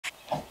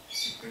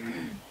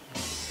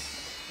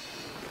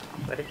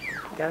But you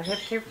gotta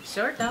hit your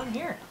sword down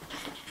here.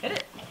 Hit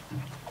it.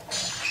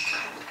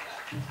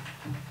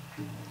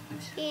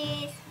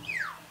 Cheese.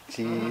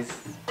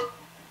 Cheese.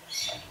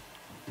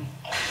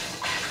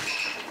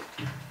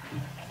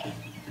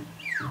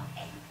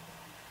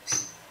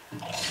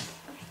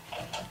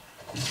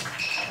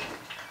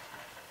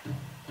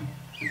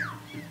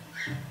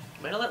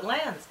 Wait till it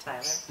lands,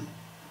 Tyler.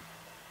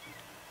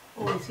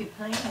 Oh, is he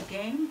playing a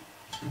game?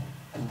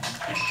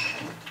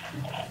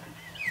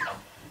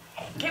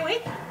 Okay,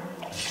 wait.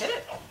 Hit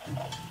it.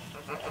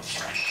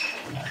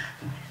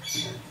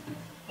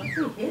 What's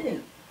he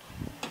hitting?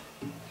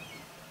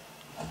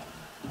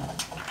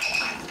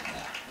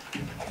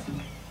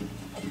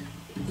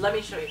 Let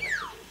me show you.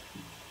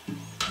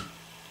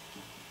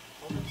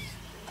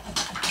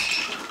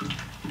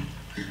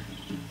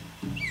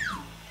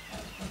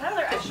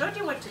 Tyler, I showed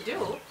you what to do.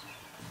 Move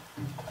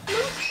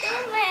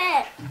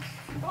it.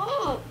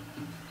 Oh.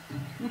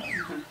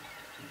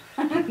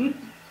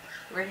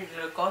 Ready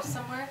to go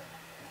somewhere?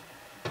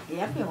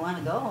 Yeah, if you want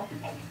to go.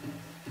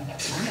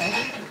 I'm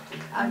ready.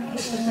 I'll put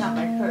this on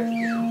my purse.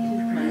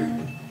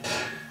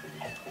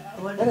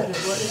 What is it?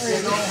 What is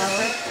it?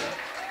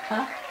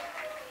 Huh?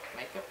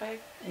 Makeup bag?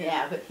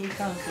 Yeah, but he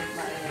comes with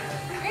my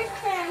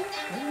Listen.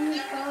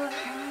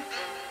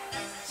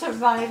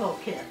 survival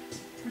kit.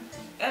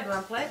 Ed,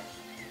 wanna play?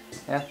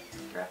 Yeah.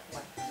 Grab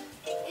one.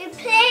 You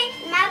play,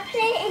 my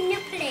play, and you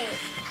play.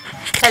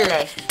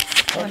 Play.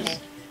 Play.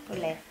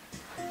 Play.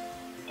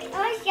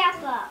 Oh,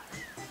 Jabba.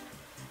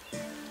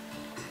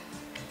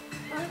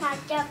 Oh, my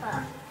Jabba.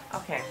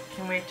 Okay,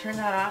 can we turn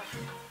that off?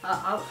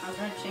 I'm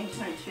going to change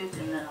my shoes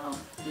and then I'll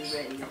be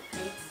ready,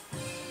 okay?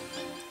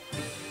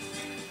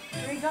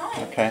 Where are you going?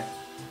 Okay.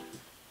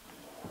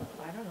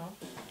 I don't know.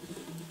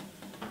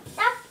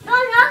 No,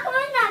 not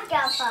going that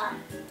Jabba.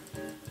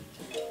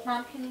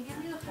 Mom, can you give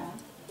me the phone?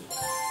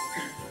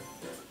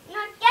 No,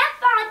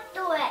 Jabba,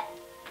 do it.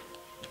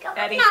 Go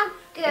Eddie, now,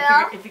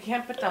 girl. if you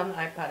can't put down the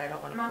iPad, I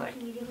don't want to Mom, play.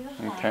 can you give me the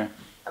phone? Okay.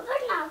 Go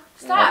now.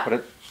 Stop.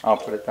 I'll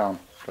put it down.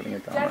 Putting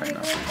it down Dad, right give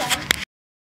now. me the phone.